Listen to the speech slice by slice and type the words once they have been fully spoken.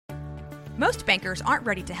Most bankers aren't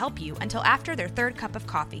ready to help you until after their third cup of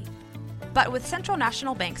coffee. But with Central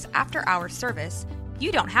National Bank's after-hours service,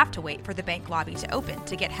 you don't have to wait for the bank lobby to open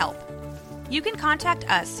to get help. You can contact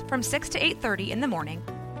us from 6 to 8:30 in the morning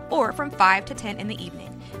or from 5 to 10 in the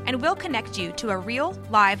evening, and we'll connect you to a real,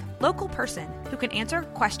 live, local person who can answer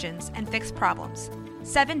questions and fix problems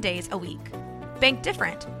 7 days a week. Bank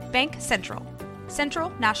different. Bank Central. Central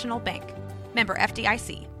National Bank. Member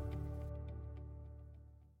FDIC.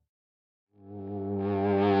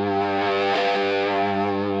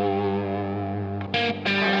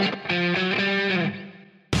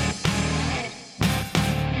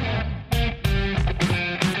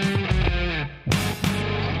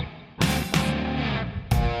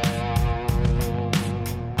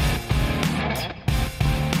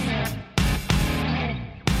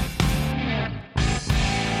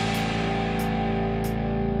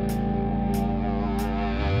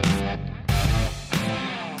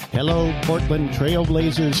 Hello, Portland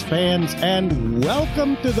Trailblazers fans, and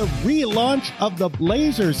welcome to the relaunch of the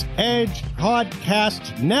Blazers Edge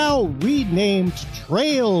podcast, now renamed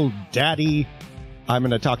Trail Daddy. I'm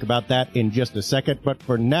going to talk about that in just a second, but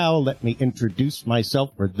for now, let me introduce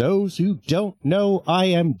myself. For those who don't know, I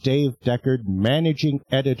am Dave Deckard, managing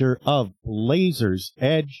editor of Blazers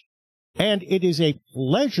Edge, and it is a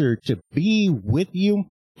pleasure to be with you.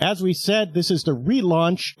 As we said, this is the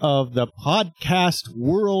relaunch of the podcast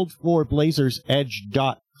world for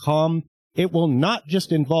BlazersEdge.com. It will not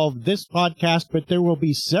just involve this podcast, but there will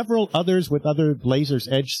be several others with other Blazers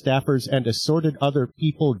Edge staffers and assorted other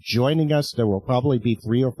people joining us. There will probably be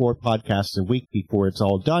 3 or 4 podcasts a week before it's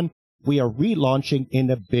all done. We are relaunching in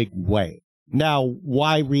a big way. Now,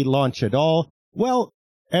 why relaunch at all? Well,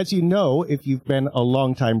 as you know, if you've been a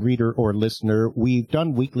longtime reader or listener, we've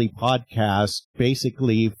done weekly podcasts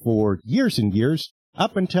basically for years and years,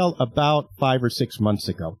 up until about 5 or 6 months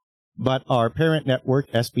ago. But our parent network,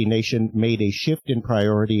 SB Nation, made a shift in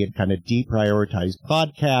priority and kind of deprioritized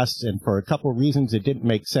podcasts, and for a couple reasons, it didn't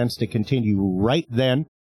make sense to continue right then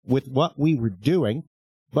with what we were doing.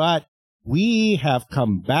 But we have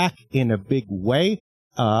come back in a big way,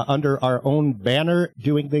 under our own banner,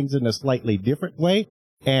 doing things in a slightly different way.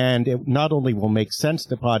 And it not only will make sense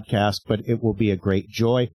to podcast, but it will be a great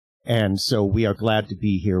joy. And so we are glad to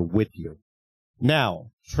be here with you.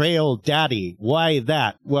 Now, Trail Daddy, why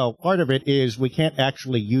that? Well, part of it is we can't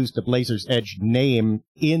actually use the Blazers Edge name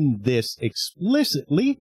in this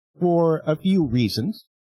explicitly for a few reasons.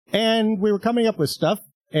 And we were coming up with stuff,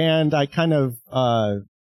 and I kind of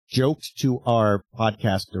joked to our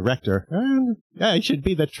podcast director, it should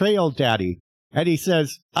be the Trail Daddy. And he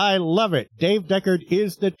says, I love it. Dave Deckard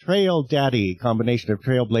is the Trail Daddy, combination of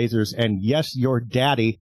Trailblazers and yes, your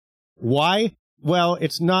daddy. Why? Well,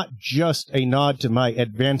 it's not just a nod to my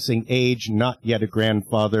advancing age, not yet a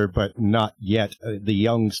grandfather, but not yet the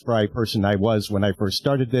young, spry person I was when I first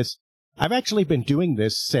started this. I've actually been doing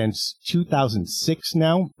this since 2006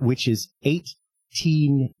 now, which is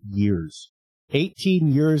 18 years.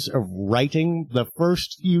 18 years of writing. The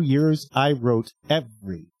first few years I wrote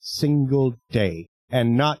every single day,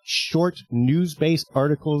 and not short news-based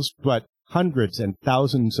articles, but hundreds and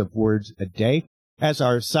thousands of words a day. As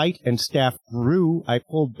our site and staff grew, I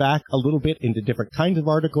pulled back a little bit into different kinds of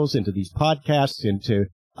articles, into these podcasts, into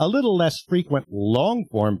a little less frequent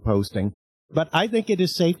long-form posting. But I think it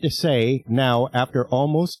is safe to say now, after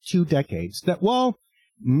almost 2 decades, that while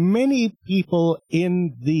many people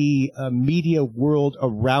in the media world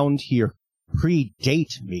around here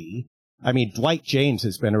predate me. I mean, Dwight Jaynes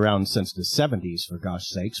has been around since the 70s, for gosh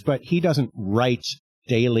sakes, but he doesn't write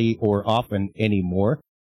daily or often anymore.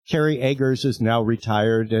 Kerry Eggers is now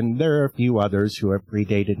retired, and there are a few others who have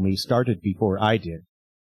predated me, started before I did.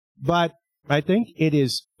 But I think it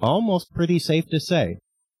is almost pretty safe to say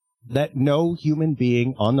that no human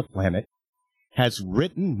being on the planet has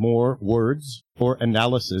written more words or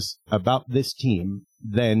analysis about this team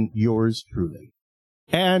than yours truly.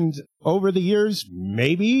 And over the years,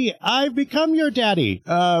 maybe I've become your daddy,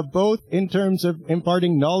 both in terms of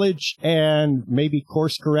imparting knowledge and maybe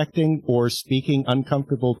course correcting or speaking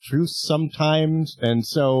uncomfortable truths sometimes. And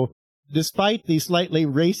so, despite the slightly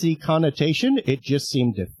racy connotation, it just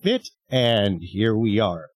seemed to fit, and here we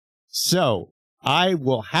are. So, I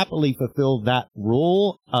will happily fulfill that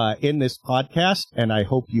role in this podcast, and I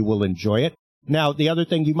hope you will enjoy it. Now, the other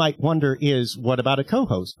thing you might wonder is, what about a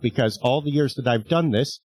co-host? Because all the years that I've done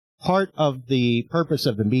this, part of the purpose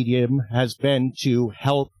of the medium has been to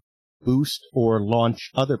help boost or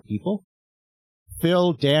launch other people.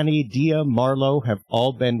 Phil, Danny, Dia, Marlo have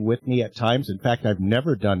all been with me at times. In fact, I've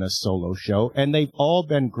never done a solo show, and they've all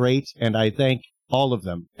been great, and I thank all of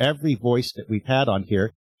them. Every voice that we've had on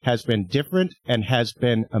here has been different and has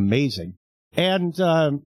been amazing. And,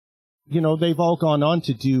 they've all gone on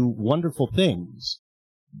to do wonderful things.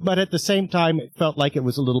 But at the same time, it felt like it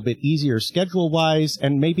was a little bit easier schedule-wise,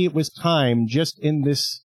 and maybe it was time, just in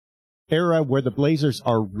this era where the Blazers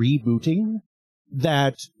are rebooting,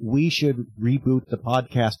 that we should reboot the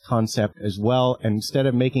podcast concept as well. And instead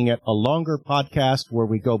of making it a longer podcast where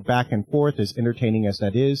we go back and forth, as entertaining as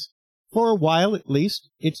that is, for a while at least,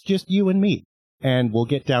 it's just you and me. And we'll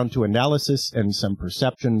get down to analysis and some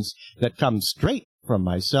perceptions that come straight from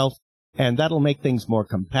myself. And that'll make things more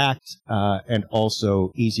compact and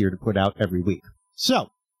also easier to put out every week. So,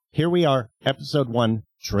 here we are, Episode 1,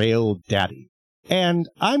 Trail Daddy. And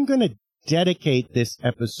I'm going to dedicate this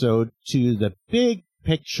episode to the big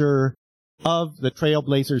picture of the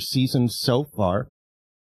Trailblazers season so far.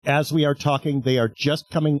 As we are talking, they are just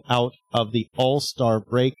coming out of the All-Star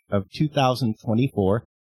break of 2024.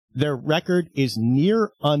 Their record is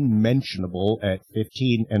near unmentionable at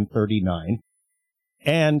 15-39.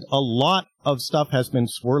 And a lot of stuff has been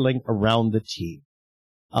swirling around the team.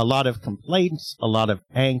 A lot of complaints, a lot of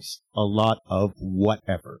angst, a lot of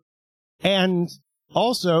whatever. And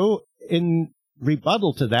also, in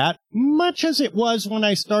rebuttal to that, much as it was when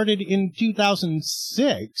I started in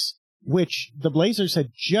 2006, which the Blazers had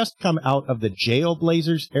just come out of the Jail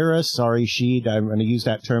Blazers era. Sorry, Sheed, I'm going to use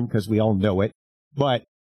that term because we all know it. But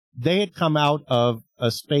they had come out of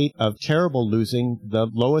a spate of terrible losing, the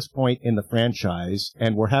lowest point in the franchise,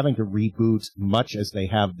 and were having to reboot much as they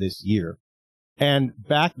have this year. And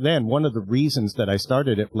back then, one of the reasons that I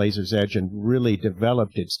started at Blazers Edge and really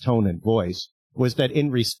developed its tone and voice was that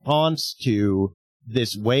in response to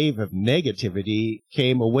this wave of negativity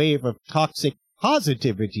came a wave of toxic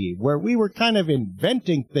positivity, where we were kind of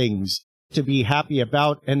inventing things to be happy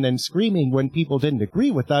about and then screaming when people didn't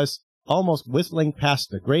agree with us, almost whistling past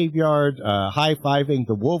the graveyard, high-fiving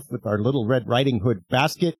the wolf with our little Red Riding Hood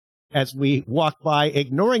basket as we walked by,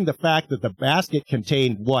 ignoring the fact that the basket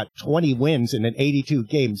contained, 20 wins in an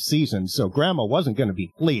 82-game season, so Grandma wasn't going to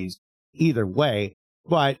be pleased either way.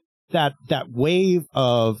 But that wave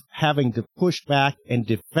of having to push back and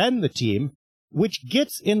defend the team, which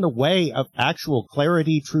gets in the way of actual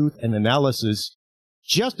clarity, truth, and analysis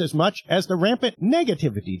just as much as the rampant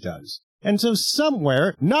negativity does. And so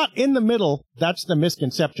somewhere, not in the middle, that's the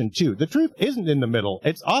misconception too. The truth isn't in the middle.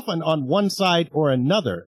 It's often on one side or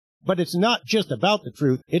another. But it's not just about the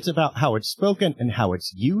truth. It's about how it's spoken and how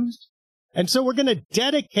it's used. And so we're going to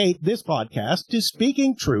dedicate this podcast to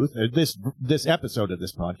speaking truth, or this episode of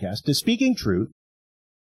this podcast to speaking truth,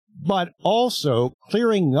 but also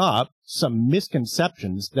clearing up some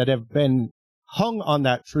misconceptions that have been hung on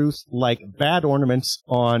that truth like bad ornaments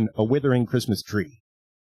on a withering Christmas tree.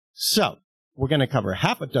 So, we're going to cover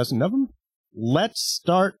half a dozen of them. Let's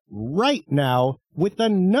start right now with the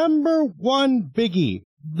number one biggie,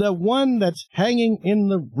 the one that's hanging in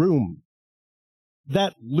the room.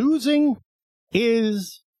 That losing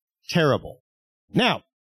is terrible. Now,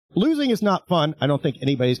 losing is not fun. I don't think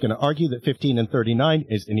anybody's going to argue that 15-39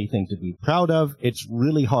 is anything to be proud of. It's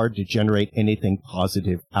really hard to generate anything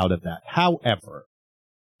positive out of that. However,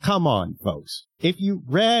 come on, folks. If you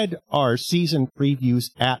read our season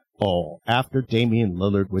previews at all after Damian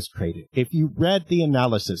Lillard was traded, if you read the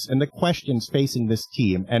analysis and the questions facing this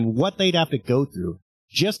team and what they'd have to go through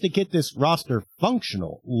just to get this roster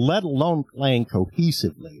functional, let alone playing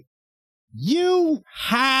cohesively, you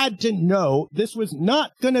had to know this was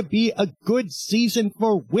not going to be a good season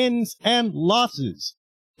for wins and losses.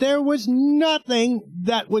 There was nothing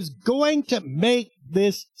that was going to make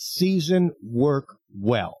this season work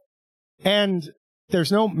well. And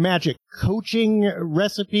there's no magic coaching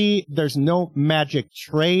recipe. There's no magic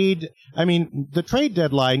trade. I mean, the trade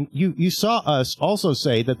deadline, you saw us also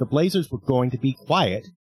say that the Blazers were going to be quiet.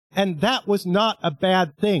 And that was not a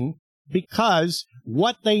bad thing, because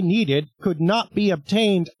what they needed could not be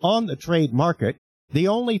obtained on the trade market. The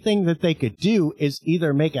only thing that they could do is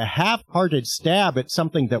either make a half-hearted stab at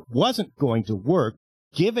something that wasn't going to work,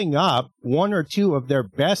 giving up one or two of their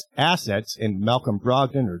best assets in Malcolm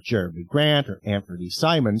Brogdon or Jeremy Grant or Anthony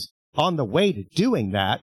Simons on the way to doing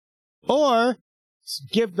that, or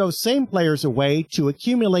give those same players away to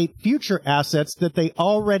accumulate future assets that they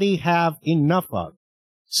already have enough of.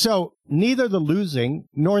 So neither the losing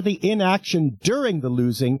nor the inaction during the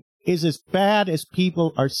losing is as bad as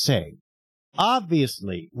people are saying.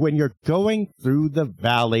 Obviously, when you're going through the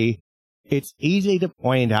valley, it's easy to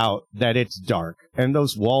point out that it's dark, and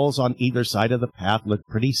those walls on either side of the path look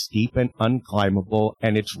pretty steep and unclimbable,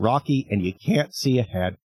 and it's rocky, and you can't see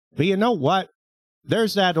ahead. But you know what?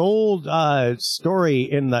 There's that old story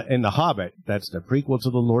in the Hobbit. That's the prequel to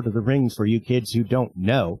the Lord of the Rings for you kids who don't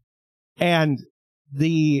know. And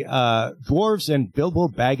the dwarves and Bilbo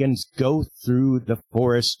Baggins go through the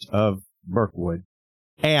forest of Mirkwood,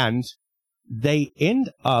 and they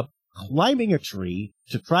end up climbing a tree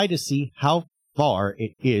to try to see how far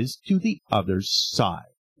it is to the other side,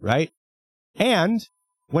 right? And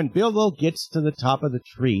when Bilbo gets to the top of the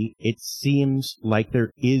tree, it seems like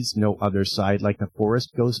there is no other side, like the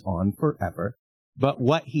forest goes on forever. But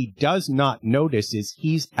what he does not notice is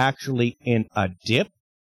he's actually in a dip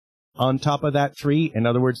on top of that tree. In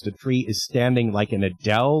other words, the tree is standing like in a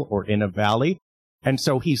dell or in a valley. And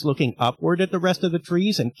so he's looking upward at the rest of the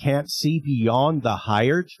trees and can't see beyond the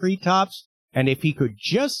higher treetops. And if he could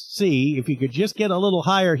just get a little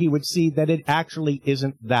higher, he would see that it actually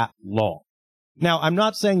isn't that long. Now, I'm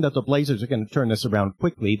not saying that the Blazers are going to turn this around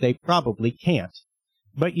quickly. They probably can't.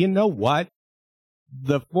 But you know what?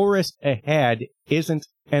 The forest ahead isn't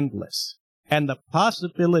endless. And the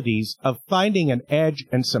possibilities of finding an edge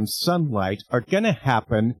and some sunlight are going to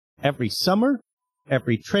happen every summer,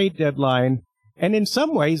 every trade deadline, and in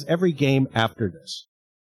some ways, every game after this.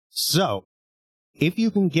 So, if you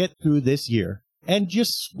can get through this year and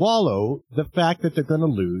just swallow the fact that they're going to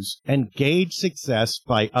lose and gauge success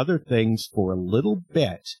by other things for a little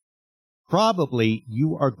bit, probably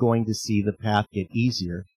you are going to see the path get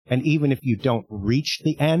easier. And even if you don't reach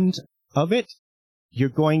the end of it, you're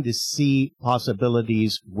going to see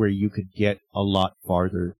possibilities where you could get a lot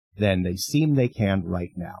farther than they seem they can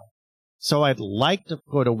right now. So I'd like to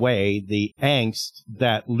put away the angst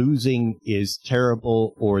that losing is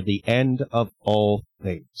terrible or the end of all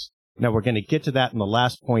things. Now, we're going to get to that in the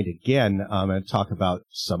last point again and talk about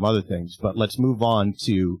some other things, but let's move on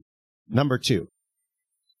to number 2.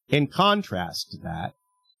 In contrast to that,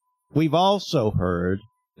 we've also heard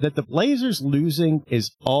that the Blazers losing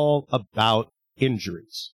is all about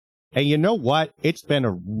injuries. And you know what? It's been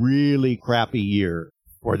a really crappy year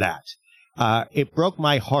for that. It broke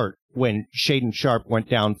my heart when Shaedon Sharpe went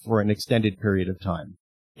down for an extended period of time.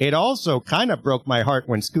 It also kind of broke my heart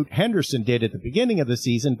when Scoot Henderson did at the beginning of the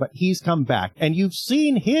season, but he's come back. And you've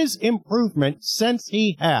seen his improvement since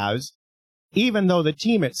he has, even though the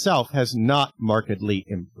team itself has not markedly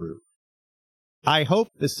improved. I hope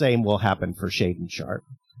the same will happen for Shaedon Sharpe.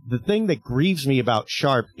 The thing that grieves me about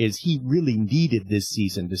Sharpe is he really needed this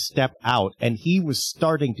season to step out, and he was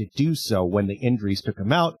starting to do so when the injuries took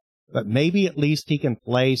him out. But maybe at least he can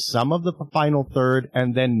play some of the final third,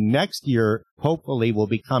 and then next year, hopefully, will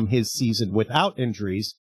become his season without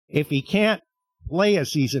injuries. If he can't play a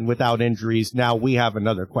season without injuries, now we have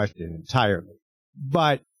another question entirely.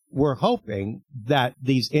 But we're hoping that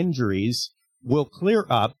these injuries will clear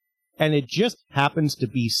up, and it just happens to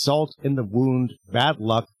be salt in the wound, bad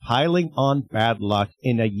luck, piling on bad luck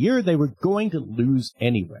in a year they were going to lose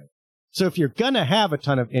anyway. So if you're going to have a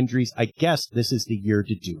ton of injuries, I guess this is the year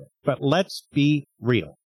to do it. But let's be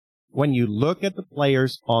real. When you look at the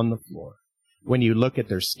players on the floor, when you look at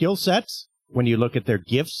their skill sets, when you look at their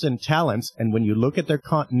gifts and talents, and when you look at their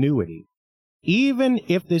continuity, even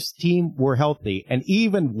if this team were healthy, and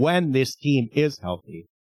even when this team is healthy,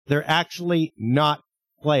 they're actually not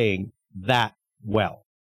playing that well.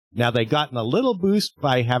 Now, they gotten a little boost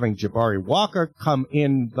by having Jabari Walker come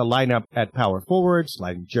in the lineup at power forward,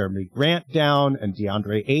 sliding Jeremy Grant down, and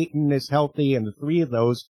DeAndre Ayton is healthy, and the three of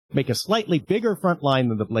those make a slightly bigger front line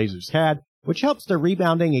than the Blazers had, which helps their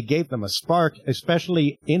rebounding and gave them a spark,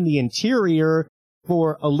 especially in the interior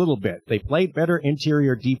for a little bit. They played better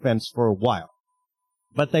interior defense for a while.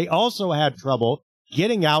 But they also had trouble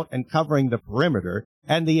getting out and covering the perimeter,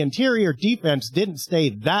 and the interior defense didn't stay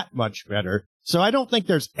that much better. So I don't think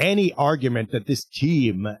there's any argument that this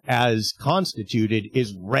team, as constituted,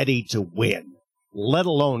 is ready to win, let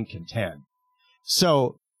alone contend.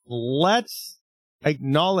 So let's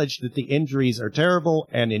acknowledge that the injuries are terrible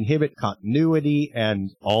and inhibit continuity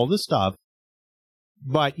and all the stuff,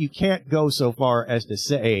 but you can't go so far as to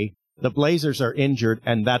say the Blazers are injured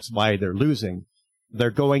and that's why they're losing.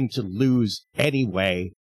 They're going to lose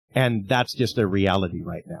anyway, and that's just their reality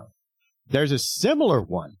right now. There's a similar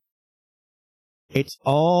one. It's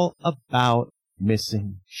all about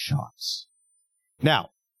missing shots. Now,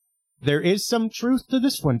 there is some truth to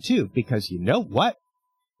this one, too, because you know what?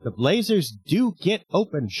 The Blazers do get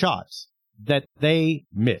open shots that they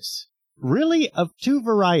miss. Really, of two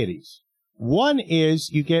varieties. One is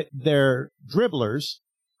you get their dribblers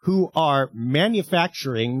who are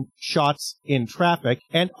manufacturing shots in traffic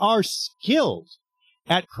and are skilled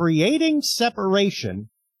at creating separation,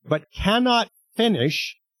 but cannot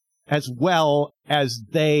finish as well as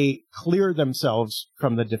they clear themselves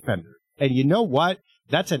from the defender. And you know what?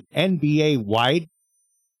 That's an NBA-wide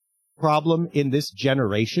problem in this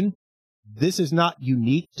generation. This is not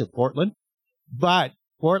unique to Portland, but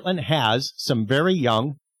Portland has some very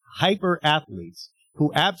young, hyper athletes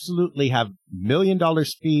who absolutely have $1 million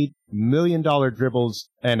speed, $1 million dribbles,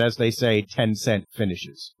 and as they say, 10-cent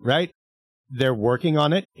finishes, right? They're working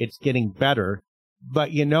on it. It's getting better.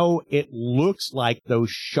 But, you know, it looks like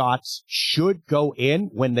those shots should go in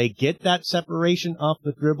when they get that separation off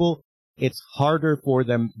the dribble. It's harder for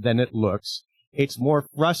them than it looks. It's more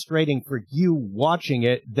frustrating for you watching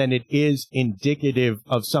it than it is indicative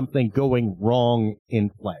of something going wrong in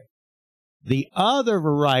play. The other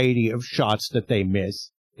variety of shots that they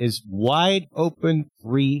miss is wide open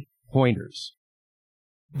three-pointers.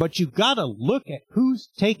 But you gotta look at who's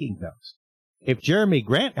taking those. If Jeremy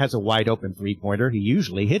Grant has a wide open three-pointer, he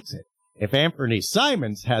usually hits it. If Anthony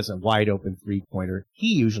Simons has a wide open three-pointer,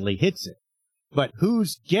 he usually hits it. But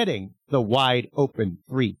who's getting the wide open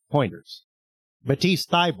three-pointers? Matisse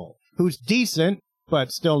Thybulle, who's decent,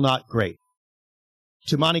 but still not great.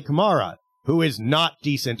 Toumani Camara, who is not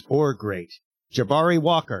decent or great. Jabari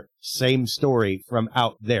Walker, same story from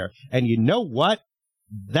out there. And you know what?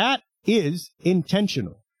 That is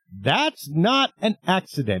intentional. That's not an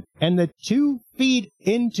accident. And the two feed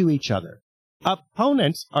into each other.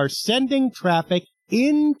 Opponents are sending traffic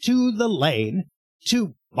into the lane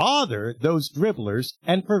to bother those dribblers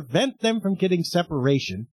and prevent them from getting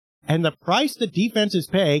separation. And the price the defense is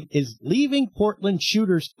paying is leaving Portland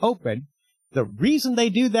shooters open. The reason they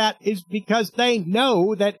do that is because they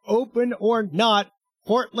know that open or not,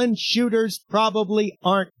 Portland shooters probably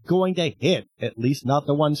aren't going to hit, at least not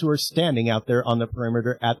the ones who are standing out there on the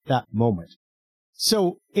perimeter at that moment.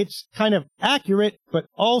 So it's kind of accurate, but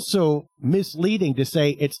also misleading to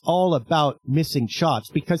say it's all about missing shots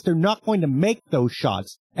because they're not going to make those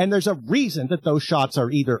shots. And there's a reason that those shots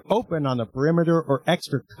are either open on the perimeter or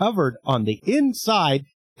extra covered on the inside.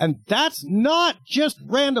 And that's not just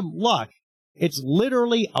random luck. It's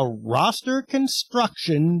literally a roster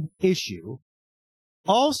construction issue.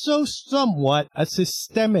 Also somewhat a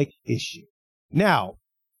systemic issue. Now,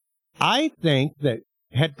 I think that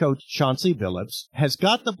head coach Chauncey Billups has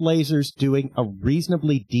got the Blazers doing a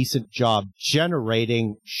reasonably decent job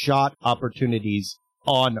generating shot opportunities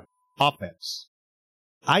on offense.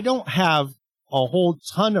 I don't have a whole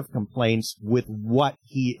ton of complaints with what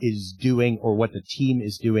he is doing or what the team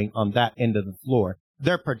is doing on that end of the floor.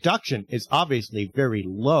 Their production is obviously very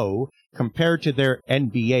low compared to their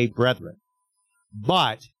NBA brethren.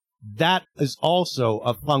 But that is also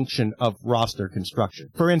a function of roster construction.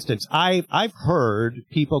 For instance, I've heard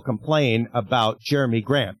people complain about Jeremy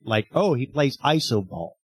Grant, like, oh, he plays iso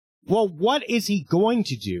ball. Well, what is he going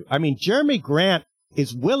to do? I mean, Jeremy Grant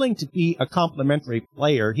is willing to be a complimentary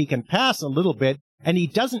player. He can pass a little bit, and he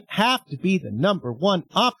doesn't have to be the number one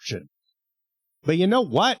option. But you know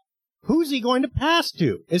what? Who's he going to pass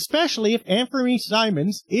to? Especially if Anthony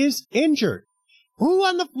Simons is injured. Who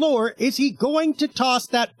on the floor is he going to toss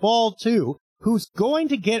that ball to who's going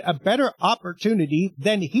to get a better opportunity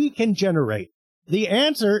than he can generate? The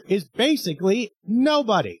answer is basically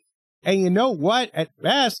nobody. And you know what? At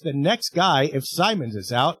best, the next guy, if Simons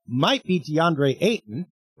is out, might be DeAndre Ayton.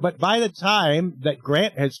 But by the time that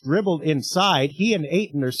Grant has dribbled inside, he and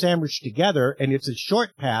Ayton are sandwiched together, and it's a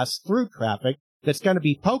short pass through traffic that's going to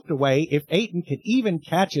be poked away if Ayton can even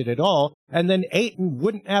catch it at all, and then Ayton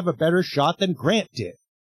wouldn't have a better shot than Grant did.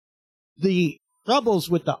 The troubles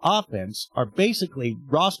with the offense are basically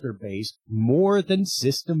roster-based more than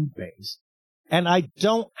system-based. And I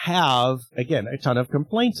don't have, again, a ton of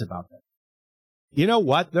complaints about them. You know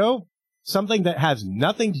what, though? Something that has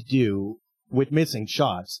nothing to do with missing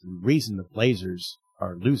shots, the reason the Blazers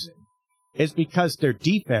are losing, is because their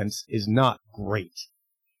defense is not great.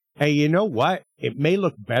 Hey, you know what? It may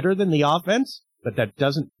look better than the offense, but that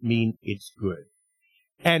doesn't mean it's good.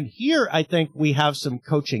 And here, I think we have some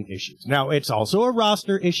coaching issues. Now, it's also a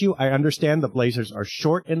roster issue. I understand the Blazers are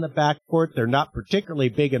short in the backcourt. They're not particularly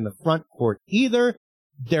big in the front court either.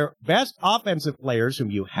 Their best offensive players,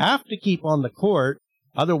 whom you have to keep on the court,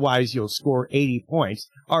 otherwise you'll score 80 points,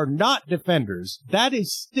 are not defenders. That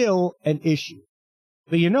is still an issue.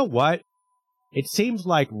 But you know what? It seems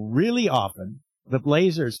like really often the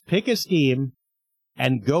Blazers pick a scheme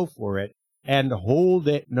and go for it and hold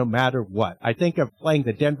it no matter what. I think of playing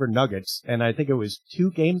the Denver Nuggets, and I think it was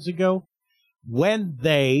 2 games ago, when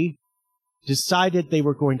they decided they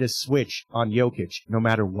were going to switch on Jokic no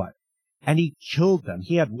matter what. And he killed them.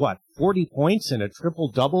 He had, 40 points and a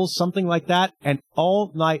triple-double, something like that, and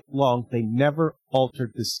all night long they never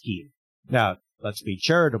altered the scheme. Now, let's be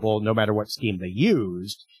charitable, no matter what scheme they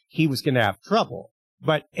used, he was going to have trouble.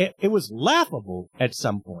 but it was laughable at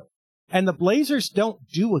some point. And the Blazers don't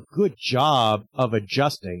do a good job of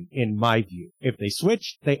adjusting, in my view. If they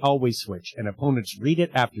switch, they always switch, and opponents read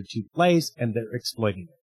it after 2 plays, and they're exploiting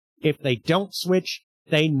it. If they don't switch,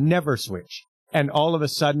 they never switch. And all of a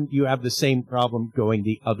sudden, you have the same problem going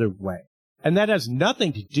the other way. And that has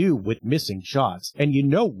nothing to do with missing shots. And you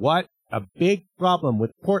know what? A big problem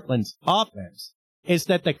with Portland's offense is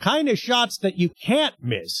that the kind of shots that you can't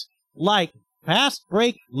miss, like fast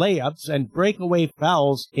break layups and breakaway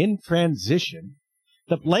fouls in transition,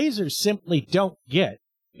 the Blazers simply don't get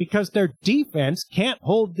because their defense can't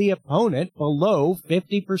hold the opponent below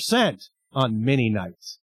 50% on many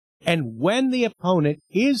nights. And when the opponent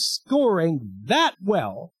is scoring that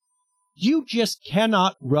well, you just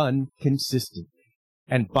cannot run consistently.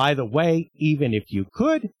 And by the way, even if you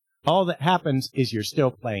could, all that happens is you're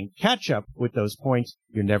still playing catch-up with those points.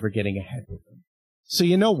 You're never getting ahead with them. So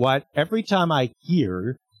you know what? Every time I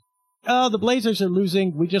hear, oh, the Blazers are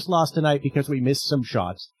losing, we just lost tonight because we missed some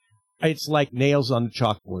shots, it's like nails on the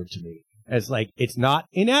chalkboard to me. It's like, it's not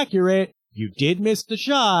inaccurate. You did miss the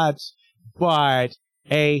shots, but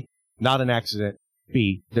A, not an accident.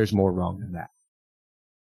 B, there's more wrong than that.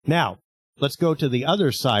 Now, let's go to the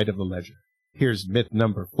other side of the ledger. Here's myth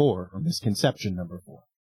number 4, or misconception number 4.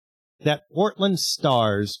 That Portland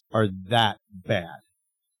Stars are that bad.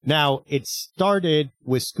 Now, it started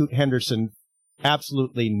with Scoot Henderson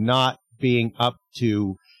absolutely not being up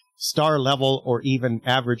to star level or even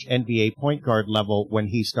average NBA point guard level when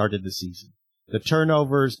he started the season. The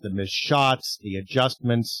turnovers, the missed shots, the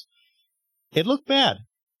adjustments, it looked bad.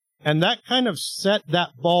 And that kind of set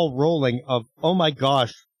that ball rolling of, oh my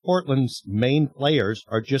gosh, Portland's main players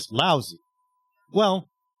are just lousy. Well,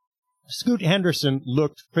 Scoot Henderson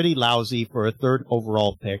looked pretty lousy for a 3rd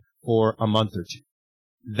overall pick for a month or 2.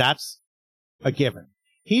 That's a given.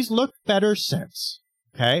 He's looked better since,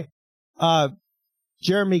 okay?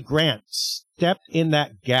 Jeremy Grant stepped in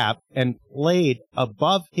that gap and played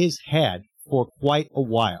above his head for quite a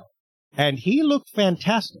while. And he looked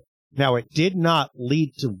fantastic. Now, it did not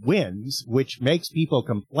lead to wins, which makes people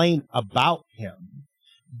complain about him,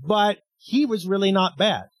 but he was really not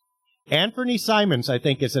bad. Anthony Simons, I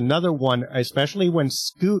think, is another one, especially when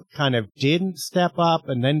Scoot kind of didn't step up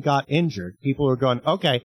and then got injured. People were going,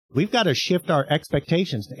 okay, we've got to shift our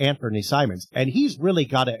expectations to Anthony Simons, and he's really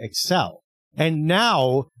got to excel. And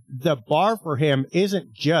now the bar for him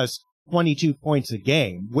isn't just 22 points a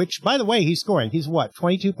game, which, by the way, he's scoring. He's what,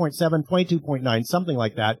 22.7, 22.9, something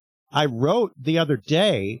like that. I wrote the other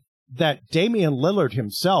day that Damian Lillard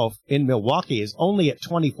himself in Milwaukee is only at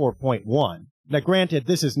 24.1. Now, granted,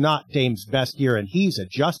 this is not Dame's best year, and he's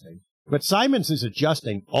adjusting, but Simons is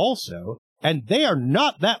adjusting also, and they are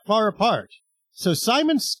not that far apart. So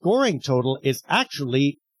Simons' scoring total is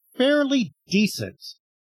actually fairly decent.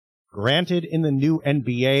 Granted, in the new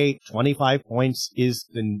NBA, 25 points is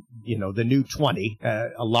the new 20.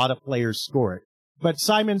 A lot of players score it. But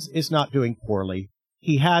Simons is not doing poorly.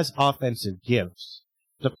 He has offensive gifts.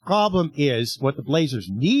 The problem is what the Blazers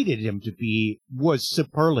needed him to be was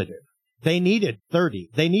superlative. They needed 30.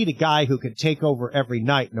 They need a guy who could take over every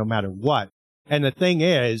night no matter what. And the thing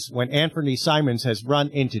is, when Anthony Simons has run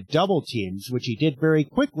into double teams, which he did very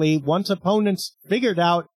quickly once opponents figured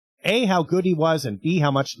out, A, how good he was, and B,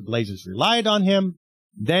 how much the Blazers relied on him,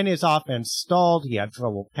 then his offense stalled. He had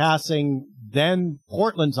trouble passing. Then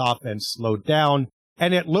Portland's offense slowed down,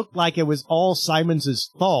 and it looked like it was all Simons'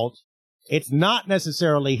 fault. It's not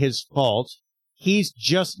necessarily his fault. He's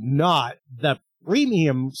just not the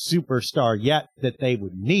premium superstar yet that they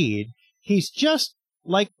would need. He's just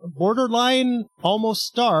like a borderline almost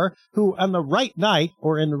star who on the right night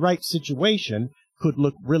or in the right situation could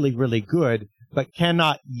look really, really good, but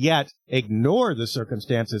cannot yet ignore the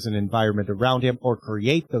circumstances and environment around him or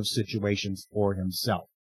create those situations for himself.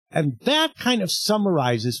 And that kind of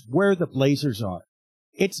summarizes where the Blazers are.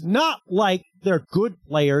 It's not like their good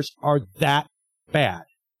players are that bad.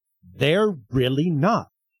 They're really not.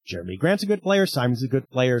 Jeremy Grant's a good player. Simon's a good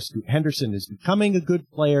player. Scoot Henderson is becoming a good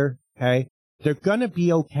player. Okay. They're going to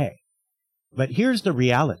be okay. But here's the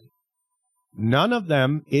reality. None of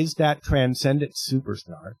them is that transcendent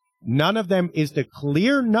superstar. None of them is the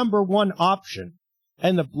clear number one option.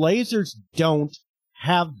 And the Blazers don't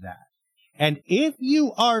have that. And if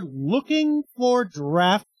you are looking for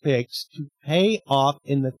draft picks to pay off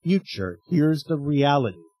in the future, here's the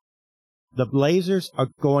reality. The Blazers are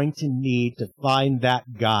going to need to find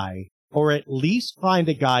that guy, or at least find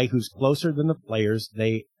a guy who's closer than the players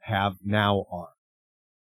they have now are.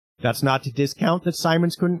 That's not to discount that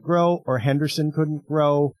Simons couldn't grow or Henderson couldn't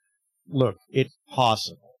grow. Look, it's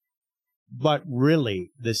possible. But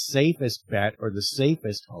really, the safest bet or the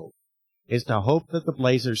safest hope is to hope that the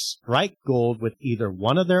Blazers strike gold with either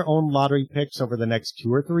one of their own lottery picks over the next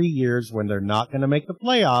 2 or 3 years when they're not going to make the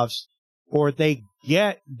playoffs, or they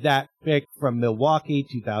get that pick from Milwaukee,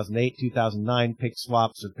 2008, 2009 pick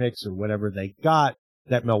swaps or picks or whatever they got,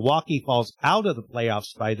 that Milwaukee falls out of the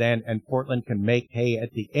playoffs by then and Portland can make hay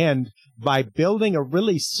at the end by building a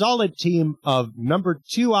really solid team of number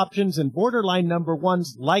 2 options and borderline number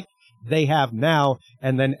 1s like they have now,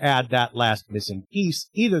 and then add that last missing piece,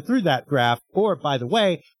 either through that draft or, by the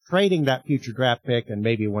way, trading that future draft pick and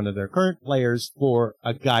maybe one of their current players for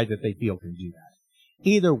a guy that they feel can do that.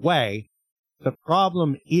 Either way, the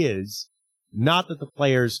problem is not that the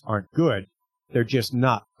players aren't good, they're just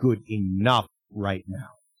not good enough right now.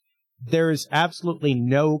 There is absolutely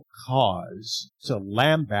no cause to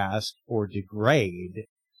lambaste or degrade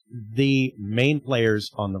the main players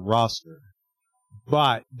on the roster.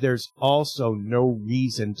 But there's also no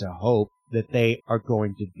reason to hope that they are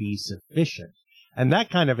going to be sufficient. And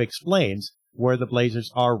that kind of explains where the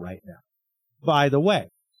Blazers are right now. By the way,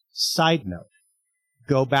 side note,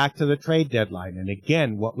 go back to the trade deadline. And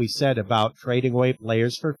again, what we said about trading away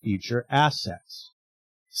players for future assets.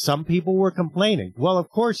 Some people were complaining, well, of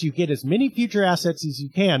course, you get as many future assets as you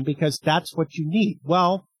can because that's what you need.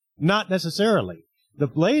 Well, not necessarily. The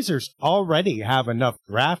Blazers already have enough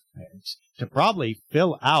draft picks to probably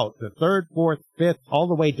fill out the 3rd, 4th, 5th, all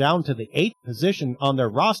the way down to the 8th position on their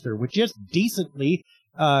roster with just decently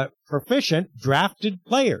proficient drafted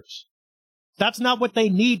players. That's not what they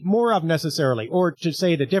need more of necessarily, or to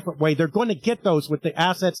say it a different way, they're going to get those with the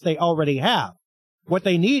assets they already have. What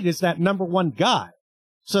they need is that number 1 guy.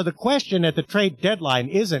 So the question at the trade deadline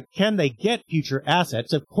isn't, can they get future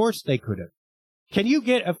assets? Of course they could have. Can you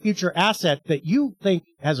get a future asset that you think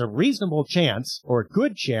has a reasonable chance or a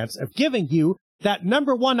good chance of giving you that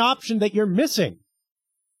number 1 option that you're missing?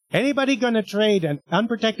 Anybody going to trade an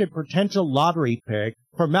unprotected potential lottery pick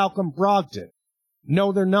for Malcolm Brogdon?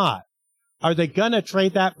 No, they're not. Are they going to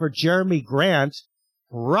trade that for Jeremy Grant?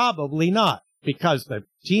 Probably not, because the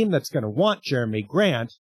team that's going to want Jeremy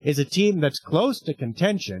Grant is a team that's close to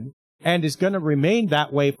contention and is going to remain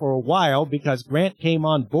that way for a while because Grant came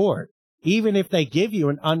on board. Even if they give you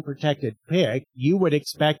an unprotected pick, you would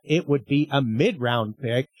expect it would be a mid-round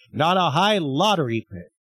pick, not a high lottery pick.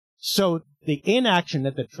 So the inaction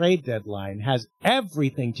at the trade deadline has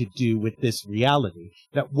everything to do with this reality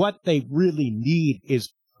that what they really need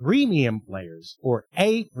is premium players or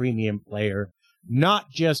a premium player,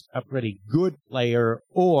 not just a pretty good player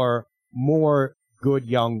or more good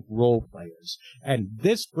young role players. And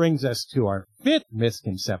this brings us to our 5th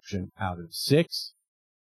misconception out of 6.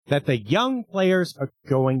 That the young players are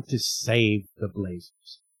going to save the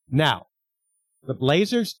Blazers. Now, the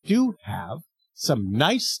Blazers do have some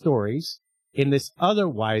nice stories in this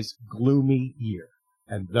otherwise gloomy year.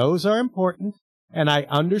 And those are important, and I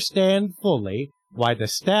understand fully why the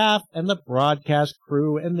staff and the broadcast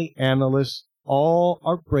crew and the analysts all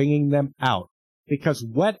are bringing them out. Because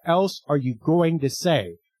what else are you going to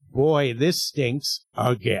say? Boy, this stinks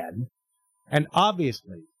again. And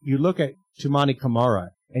obviously, you look at Toumani Camara,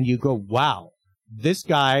 and you go, wow, this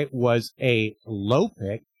guy was a low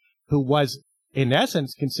pick who was, in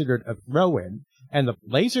essence, considered a throw-in. And the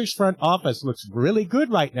Blazers front office looks really good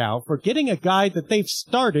right now for getting a guy that they've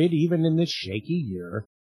started even in this shaky year.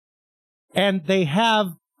 And they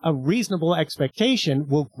have a reasonable expectation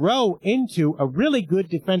will grow into a really good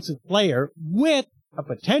defensive player with a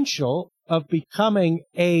potential of becoming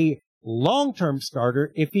a long-term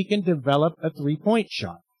starter if he can develop a three-point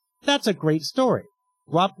shot. That's a great story.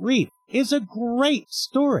 Rob Reif is a great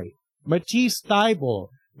story. Matisse Thybulle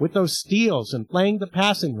with those steals and playing the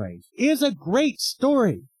passing range is a great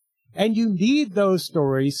story. And you need those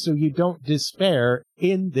stories so you don't despair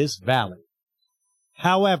in this valley.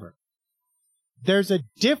 However, there's a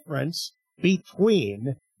difference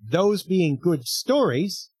between those being good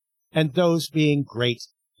stories and those being great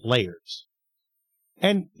players.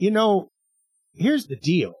 And, you know, here's the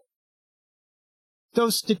deal.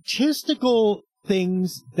 Those statistical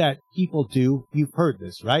things that people do, you've heard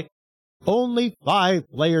this, right? Only 5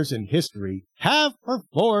 players in history have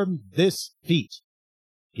performed this feat.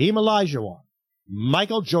 Hakeem Olajuwon,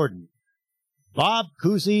 Michael Jordan, Bob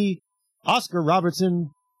Cousy, Oscar Robertson,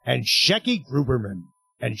 and Shecky Gruberman.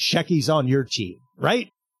 And Shecky's on your team, right?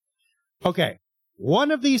 Okay, one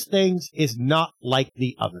of these things is not like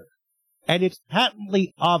the other. And it's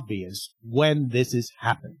patently obvious when this is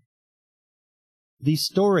happening. These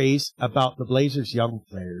stories about the Blazers' young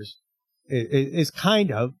players is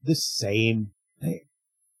kind of the same thing.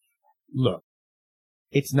 Look,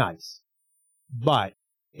 it's nice, but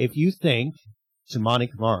if you think Tamani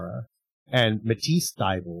Kamara and Matisse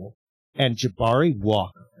Thybulle and Jabari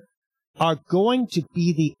Walker are going to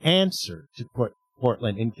be the answer to put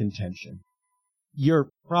Portland in contention, you're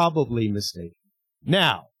probably mistaken.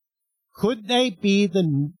 Now, could they be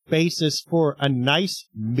the basis for a nice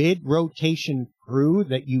mid-rotation crew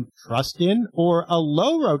that you trust in, or a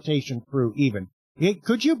low-rotation crew even?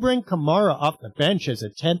 Could you bring Kamara off the bench as a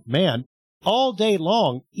 10th man all day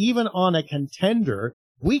long, even on a contender?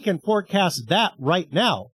 We can forecast that right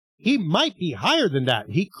now. He might be higher than that.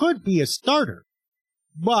 He could be a starter.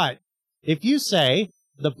 But if you say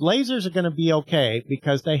the Blazers are going to be okay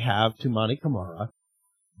because they have Tamani Kamara,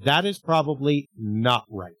 that is probably not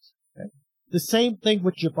right. Okay? The same thing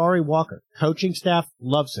with Jabari Walker. Coaching staff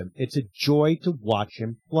loves him. It's a joy to watch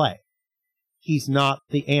him play. He's not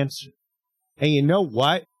the answer. And you know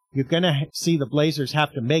what? You're going to see the Blazers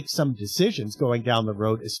have to make some decisions going down the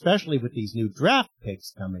road, especially with these new draft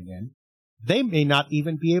picks coming in. They may not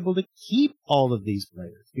even be able to keep all of these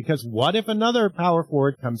players, because what if another power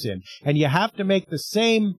forward comes in and you have to make the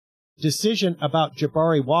same decision about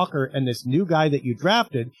Jabari Walker and this new guy that you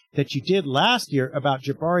drafted that you did last year about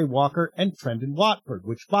Jabari Walker and Trendon Watford,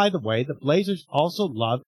 which, by the way, the Blazers also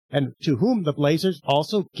love and to whom the Blazers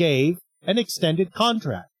also gave an extended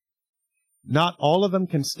contract. Not all of them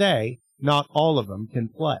can stay. Not all of them can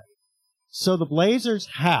play. So the Blazers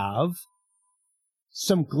have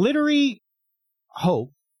some glittery hope,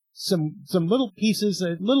 some little pieces,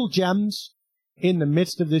 little gems in the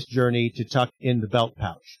midst of this journey to tuck in the belt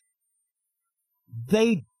pouch.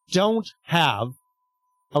 They don't have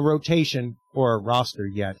a rotation or a roster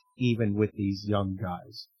yet, even with these young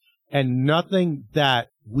guys. And nothing that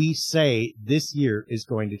we say this year is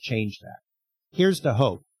going to change that. Here's the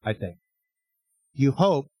hope, I think. You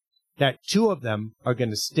hope that two of them are going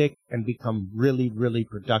to stick and become really, really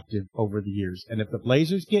productive over the years. And if the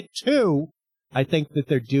Blazers get two, I think that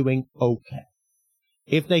they're doing okay.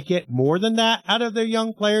 If they get more than that out of their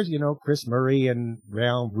young players, Chris Murray and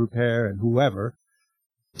Raul Rupert and whoever,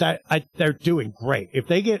 they're doing great. If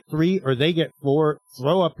they get 3 or they get 4,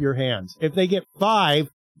 throw up your hands. If they get 5,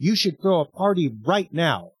 you should throw a party right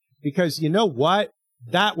now, because you know what?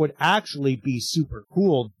 That would actually be super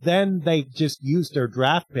cool. Then they just use their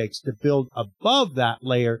draft picks to build above that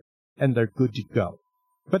layer, and they're good to go.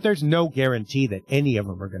 But there's no guarantee that any of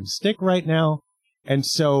them are going to stick right now. And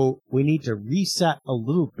so we need to reset a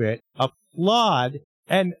little bit, applaud,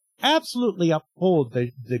 and absolutely uphold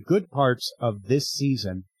the good parts of this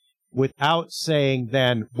season without saying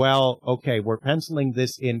then, well, okay, we're penciling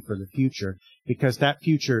this in for the future, because that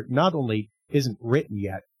future not only isn't written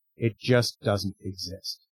yet, it just doesn't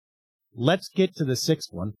exist. Let's get to the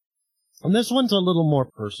 6th one. And this one's a little more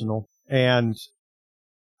personal and,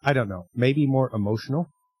 I don't know, maybe more emotional.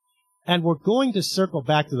 And we're going to circle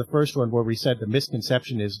back to the first one where we said the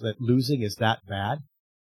misconception is that losing is that bad.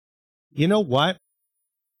 You know what?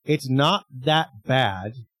 It's not that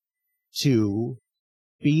bad to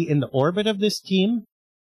be in the orbit of this team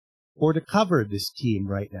or to cover this team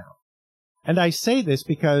right now. And I say this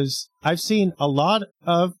because I've seen a lot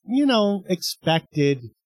of, expected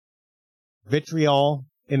vitriol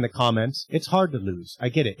in the comments. It's hard to lose. I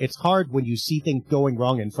get it. It's hard when you see things going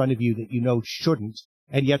wrong in front of you that you know shouldn't,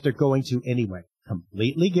 and yet they're going to anyway.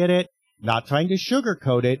 Completely get it. Not trying to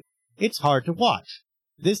sugarcoat it. It's hard to watch.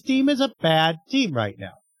 This team is a bad team right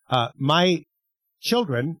now. My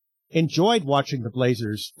children enjoyed watching the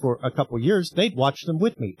Blazers for a couple years. They'd watch them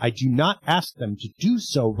with me. I do not ask them to do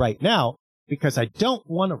so right now, because I don't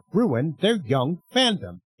want to ruin their young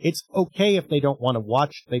fandom. It's okay if they don't want to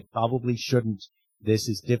watch. They probably shouldn't. This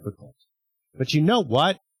is difficult. But you know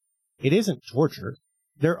what? It isn't torture.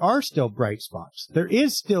 There are still bright spots. There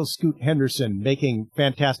is still Scoot Henderson making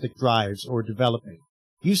fantastic drives or developing.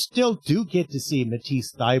 You still do get to see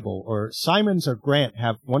Matisse Thybulle or Simons or Grant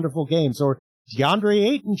have wonderful games, or DeAndre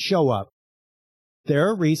Ayton show up. There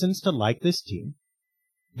are reasons to like this team.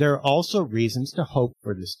 There are also reasons to hope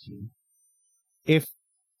for this team. If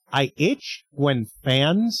I itch when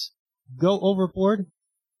fans go overboard,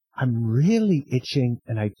 I'm really itching,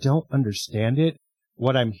 and I don't understand it,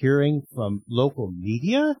 what I'm hearing from local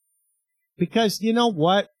media. Because you know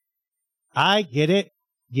what? I get it.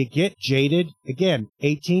 You get jaded. Again,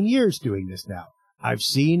 18 years doing this now. I've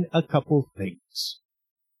seen a couple things.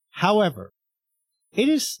 However, it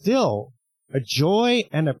is still a joy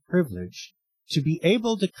and a privilege to be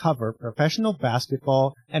able to cover professional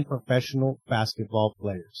basketball and professional basketball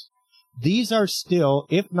players. These are still,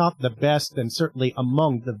 if not the best, then certainly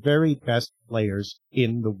among the very best players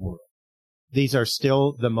in the world. These are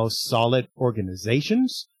still the most solid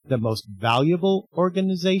organizations, the most valuable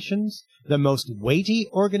organizations, the most weighty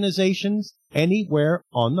organizations anywhere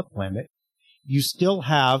on the planet. You still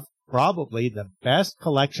have probably the best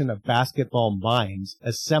collection of basketball minds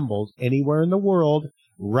assembled anywhere in the world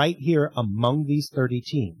right here among these 30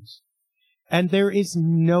 teams. And there is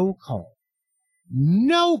no call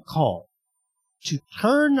to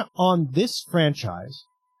turn on this franchise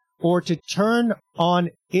or to turn on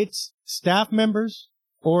its staff members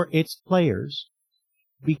or its players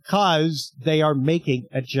because they are making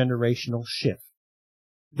a generational shift.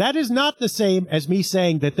 That is not the same as me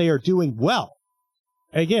saying that they are doing well.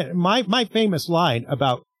 Again, my famous line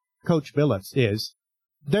about Coach Billups is,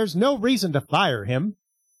 there's no reason to fire him.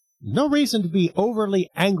 No reason to be overly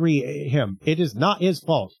angry at him. It is not his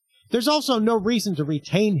fault. There's also no reason to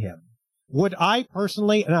retain him. Would I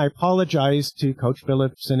personally, and I apologize to Coach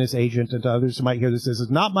Billups and his agent and to others who might hear this, this is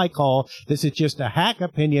not my call. This is just a hack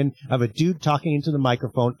opinion of a dude talking into the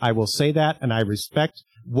microphone. I will say that, and I respect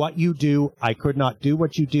what you do. I could not do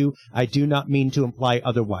what you do. I do not mean to imply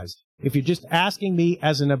otherwise. If you're just asking me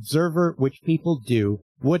as an observer, which people do,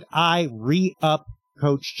 would I re-up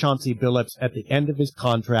Coach Chauncey Billups at the end of his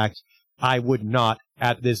contract? I would not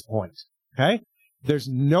at this point. Okay? There's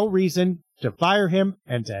no reason to fire him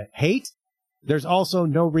and to hate. There's also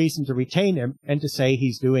no reason to retain him and to say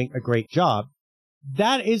he's doing a great job.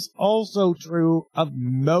 That is also true of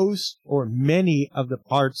most or many of the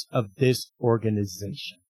parts of this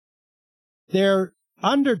organization. They're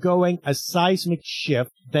undergoing a seismic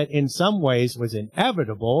shift that in some ways was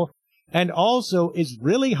inevitable and also is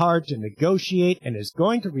really hard to negotiate and is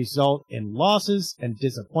going to result in losses and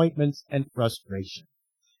disappointments and frustration.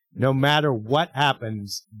 No matter what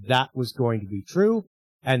happens, that was going to be true.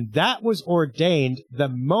 And that was ordained the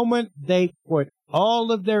moment they put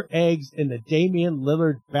all of their eggs in the Damian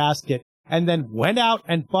Lillard basket and then went out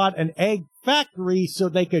and bought an egg factory so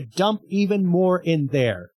they could dump even more in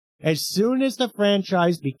there. As soon as the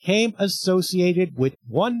franchise became associated with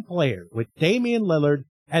one player, with Damian Lillard,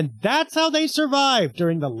 and that's how they survived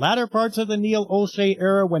during the latter parts of the Neil Olshey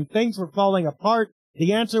era when things were falling apart.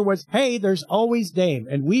 The answer was, hey, there's always Dame,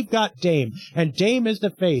 and we've got Dame, and Dame is the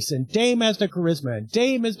face, and Dame has the charisma, and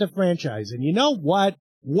Dame is the franchise. And you know what?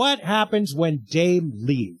 What happens when Dame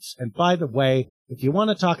leaves? And by the way, if you want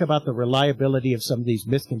to talk about the reliability of some of these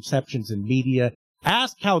misconceptions in media,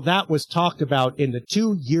 ask how that was talked about in the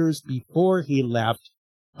 2 years before he left.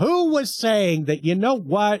 Who was saying that, you know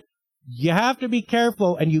what? You have to be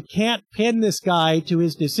careful, and you can't pin this guy to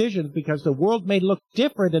his decisions because the world may look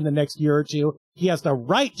different in the next year or two. He has the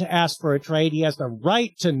right to ask for a trade. He has the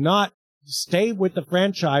right to not stay with the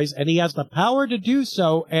franchise, and he has the power to do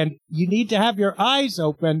so. And you need to have your eyes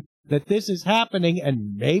open that this is happening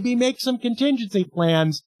and maybe make some contingency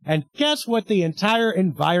plans. And guess what the entire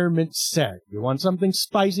environment said? You want something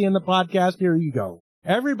spicy in the podcast? Here you go.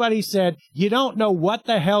 Everybody said, you don't know what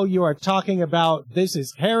the hell you are talking about. This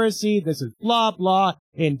is heresy. This is blah, blah.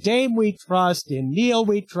 In Dame we trust. In Neil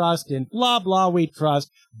we trust. In blah, blah we trust.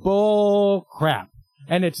 Bull crap.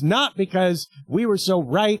 And it's not because we were so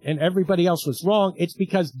right and everybody else was wrong. It's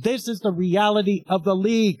because this is the reality of the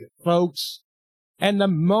league, folks. And the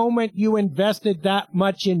moment you invested that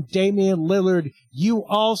much in Damian Lillard, you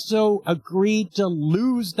also agreed to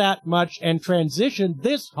lose that much and transition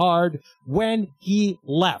this hard when he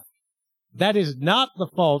left. That is not the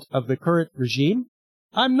fault of the current regime.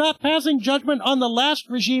 I'm not passing judgment on the last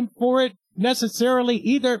regime for it necessarily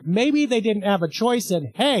either. Maybe they didn't have a choice, and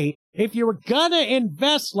hey, if you were gonna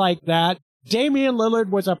invest like that, Damian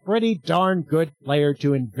Lillard was a pretty darn good player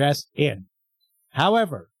to invest in.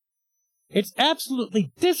 However, it's absolutely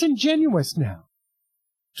disingenuous now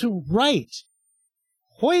to write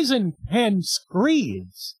poison pen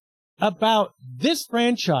screeds about this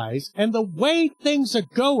franchise and the way things are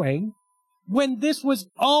going when this was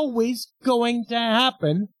always going to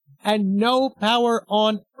happen and no power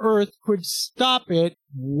on earth could stop it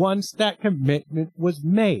once that commitment was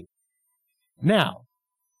made. Now,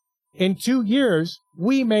 in 2 years,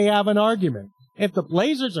 we may have an argument. If the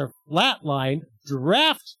Blazers are flatlined,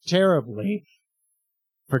 draft terribly,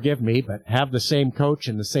 forgive me, but have the same coach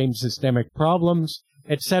and the same systemic problems,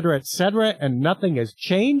 etc., and nothing has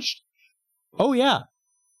changed, oh yeah,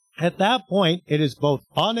 at that point, it is both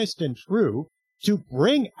honest and true to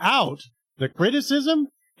bring out the criticism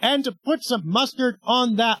and to put some mustard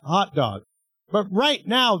on that hot dog. But right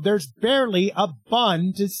now, there's barely a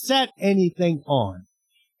bun to set anything on.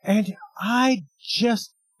 And I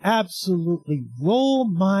just absolutely roll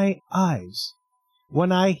my eyes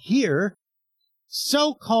when I hear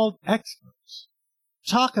so-called experts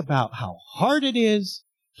talk about how hard it is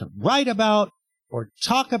to write about or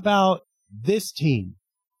talk about this team?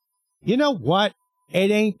 You know what?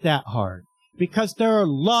 It ain't that hard, because there are a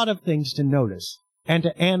lot of things to notice and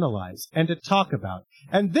to analyze and to talk about.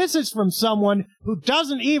 And this is from someone who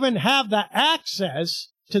doesn't even have the access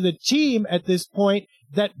to the team at this point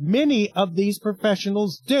that many of these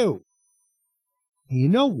professionals do. You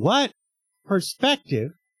know what?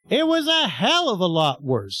 Perspective. It was a hell of a lot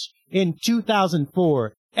worse in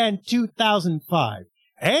 2004 and 2005.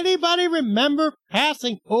 Anybody remember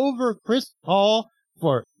passing over Chris Paul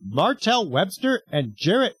for Martell Webster and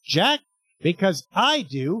Jarrett Jack? Because I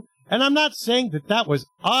do, and I'm not saying that that was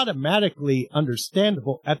automatically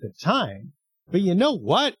understandable at the time, but you know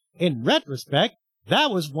what? In retrospect, that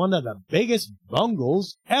was one of the biggest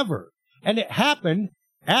bungles ever, and it happened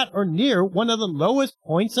at or near one of the lowest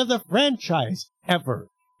points of the franchise ever.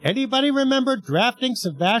 Anybody remember drafting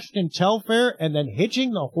Sebastian Telfair and then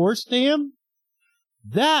hitching the horse to him?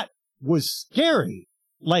 That was scary.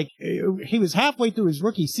 Like, he was halfway through his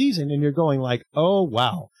rookie season, and you're going like, oh,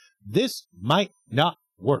 wow, this might not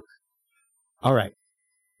work. All right.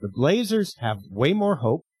 The Blazers have way more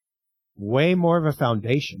hope, way more of a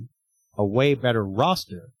foundation, a way better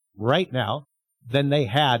roster right now than they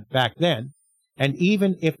had back then. And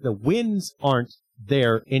even if the wins aren't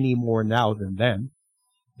there any more now than then,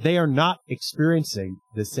 they are not experiencing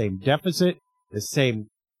the same deficit, the same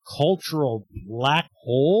cultural black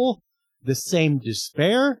hole, the same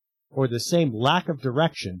despair, or the same lack of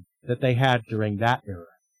direction that they had during that era.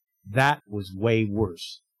 That was way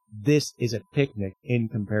worse. This is a picnic in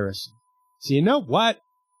comparison. So you know what?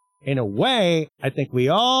 In a way, I think we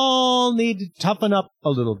all need to toughen up a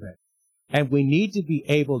little bit. And we need to be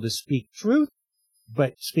able to speak truth,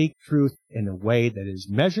 but speak truth in a way that is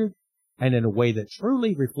measured and in a way that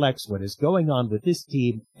truly reflects what is going on with this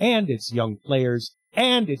team and its young players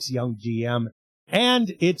and its young GM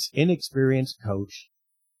and its inexperienced coach.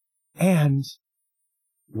 And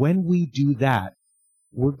when we do that,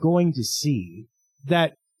 we're going to see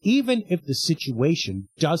that even if the situation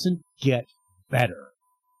doesn't get better,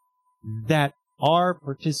 that our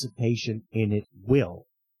participation in it will.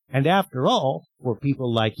 And after all, for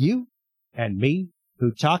people like you and me,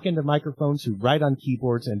 who talk into microphones, who write on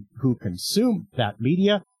keyboards, and who consume that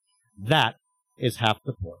media, that is half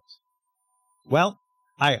the point. Well,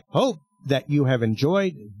 I hope that you have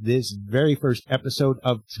enjoyed this very first episode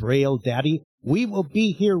of Trail Daddy. We will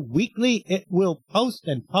be here weekly. It will post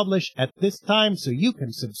and publish at this time, so you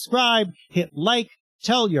can subscribe, hit like,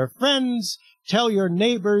 tell your friends, tell your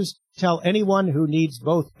neighbors, tell anyone who needs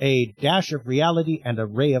both a dash of reality and a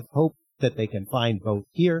ray of hope that they can find both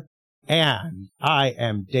here. And I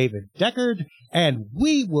am David Deckard, and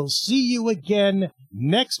we will see you again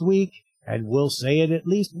next week, and we'll say it at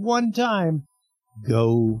least one time.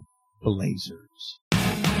 Go Blazers.